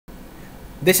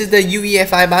This is the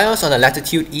UEFI BIOS on a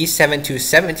Latitude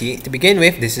E7270. To begin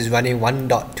with, this is running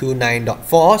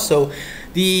 1.29.4, so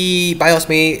the BIOS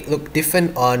may look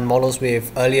different on models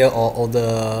with earlier or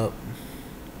older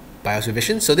BIOS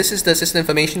revisions. So this is the system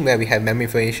information where we have memory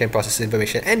information, processor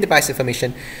information, and device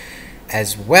information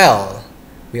as well.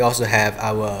 We also have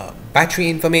our battery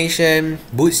information,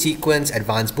 boot sequence,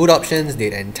 advanced boot options,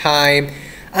 date and time.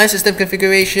 Under system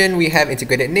configuration, we have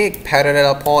integrated NIC,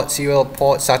 parallel port, serial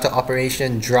port, SATA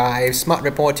operation, drive, smart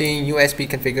reporting, USB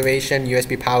configuration,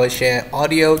 USB power share,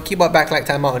 audio, keyboard backlight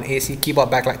timer on AC, keyboard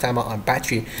backlight timer on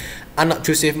battery,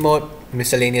 unobtrusive mode,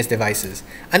 miscellaneous devices.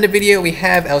 Under video, we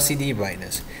have LCD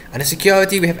brightness. Under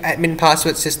security, we have admin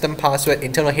password, system password,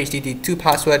 internal HTTP2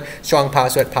 password, strong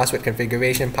password, password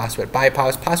configuration, password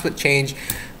bypass, password change,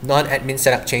 non-admin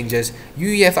setup changes,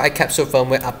 UEFI capsule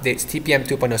firmware updates, TPM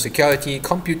 2.0 security,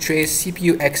 compute trace,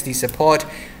 CPU XD support,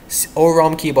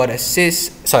 OROM keyboard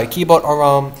keyboard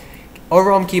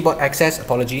OROM keyboard access,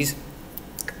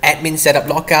 admin setup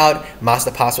lockout,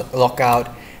 master password lockout,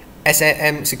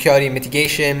 SNM security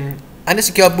mitigation. Under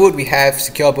secure boot, we have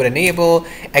secure boot enable,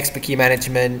 expert key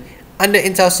management. Under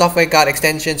Intel software guard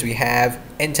extensions, we have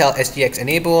Intel SGX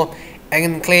enable,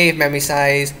 enclave memory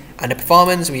size. Under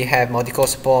performance, we have multi-core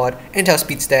support, Intel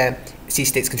SpeedStep,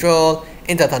 C-States control,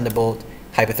 Intel Thunderbolt,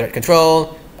 hyper-thread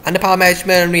control. Under power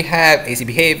management, we have AC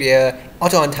behavior,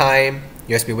 auto on time,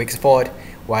 USB wake support,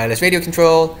 wireless radio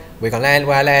control, wake on LAN,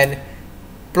 WLAN,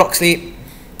 block sleep,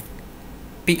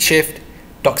 peak shift,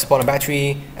 dock support on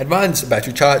battery, advanced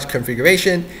battery charge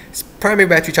configuration, primary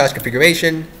battery charge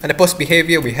configuration. Under post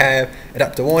behavior, we have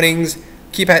adapter warnings,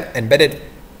 keypad embedded,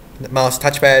 mouse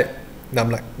touchpad,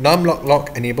 num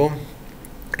lock enable,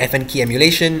 FN key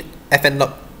emulation, FN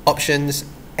lock options,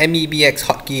 MEBX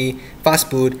hotkey,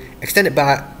 fast boot, extended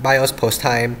BIOS post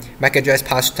time, MAC address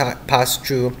pass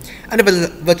through. Under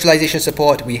virtualization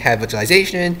support, we have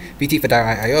virtualization, VT for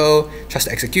direct IO,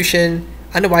 trusted execution.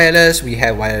 Under wireless, we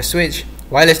have wireless switch,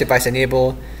 wireless device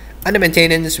enable. Under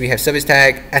maintenance, we have service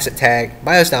tag, asset tag,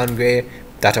 BIOS downgrade,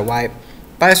 data wipe,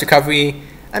 BIOS recovery.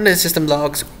 Under system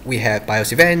logs, we have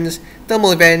BIOS events,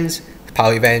 thermal events,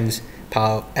 power events,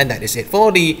 and that is it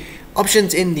for the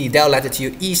options in the Dell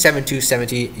Latitude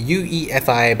E7270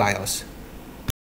 UEFI BIOS.